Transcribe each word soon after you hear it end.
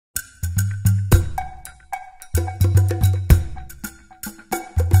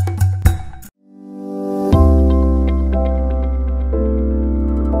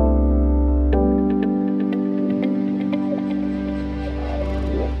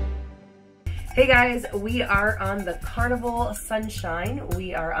Hey guys, we are on the Carnival Sunshine.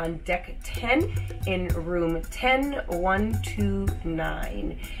 We are on deck 10 in room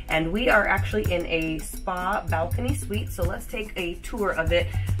 10129. And we are actually in a spa balcony suite, so let's take a tour of it.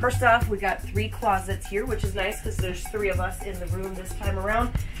 First off, we got 3 closets here, which is nice because there's 3 of us in the room this time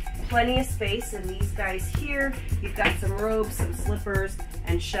around. Plenty of space, and these guys here, you've got some robes, some slippers,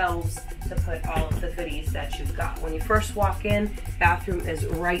 and shelves to put all of the goodies that you've got. When you first walk in, bathroom is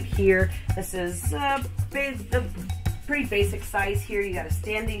right here. This is a pretty basic size here. You got a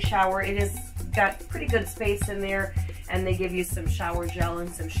standing shower. It has got pretty good space in there, and they give you some shower gel and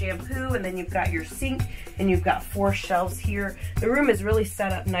some shampoo, and then you've got your sink, and you've got 4 shelves here. The room is really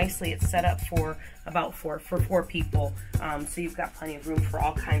set up nicely. It's set up for about 4 people, so you've got plenty of room for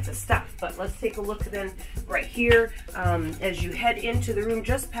all kinds of stuff. But let's take a look then right here. As you head into the room,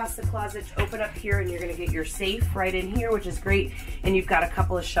 just past the closet, open up here, and you're going to get your safe right in here, which is great. And you've got a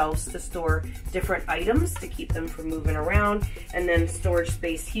couple of shelves to store different items to keep them from moving around, and then storage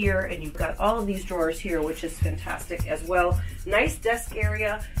space here, and you've got all of these drawers here, which is fantastic as well. Nice desk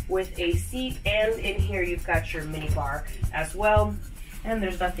area with a seat, and in here you've got your mini bar as well, and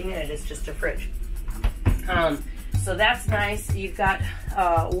there's nothing in it. It's just a fridge. So that's nice. You've got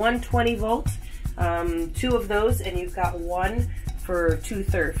 120 volts, 2 of those, and you've got one for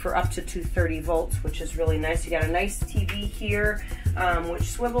up to 230 volts, which is really nice. You got a nice TV here, which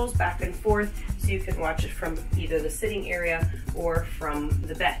swivels back and forth, so you can watch it from either the sitting area or from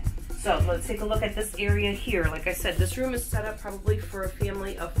the bed. So let's take a look at this area here. Like I said, this room is set up probably for a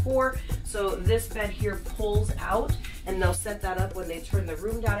family of 4. So this bed here pulls out, and they'll set that up when they turn the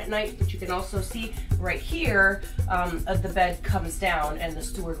room down at night. But you can also see right here, the bed comes down, and the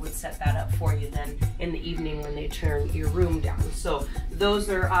steward would set that up for you then in the evening when they turn your room down. So those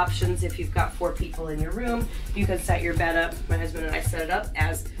are options if you've got 4 people in your room. You can set your bed up. My husband and I set it up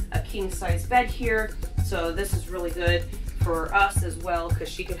as a king size bed here. So this is really good for us as well, because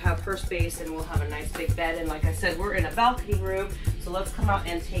she can have her space and we'll have a nice big bed. And like I said, we're in a balcony room, so let's come out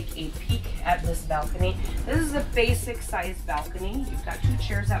and take a peek at this balcony. This is a basic size balcony. You've got 2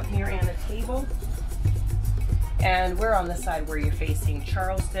 chairs out here and a table, and we're on the side where you're facing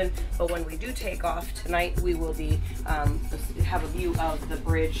Charleston. But when we do take off tonight, we will be have a view of the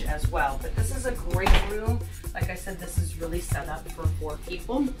bridge as well. But this is a great room. Like I said, this is really set up for 4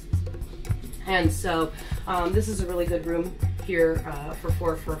 people. And so this is a really good room here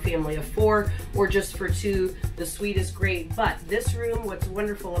for a family of 4, or just for 2. The suite is great, but this room, what's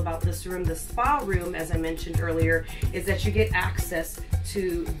wonderful about this room, the spa room, as I mentioned earlier, is that you get access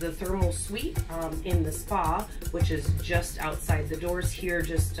to the thermal suite in the spa, which is just outside the doors here,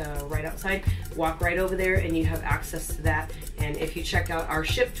 just right outside. Walk right over there and you have access to that. And if you check out our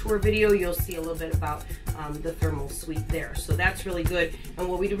ship tour video, you'll see a little bit about the thermal suite there. So that's really good. And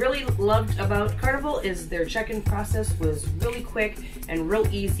what we really loved about Carnival is their check-in process was really quick and real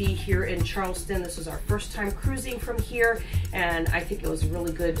easy here in Charleston. This was our first time cruising from here, and I think it was a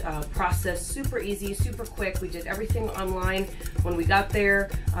really good process. Super easy, super quick. We did everything online. When we got there,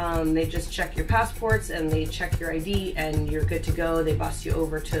 they just check your passports and they check your ID, and you're good to go. They bus you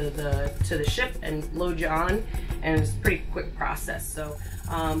over to the ship and load you on, and it was a pretty quick process. So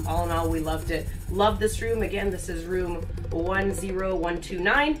all in all, we loved it. Love this room. Again, this is room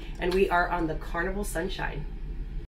 10129, and we are on the Carnival Sunshine.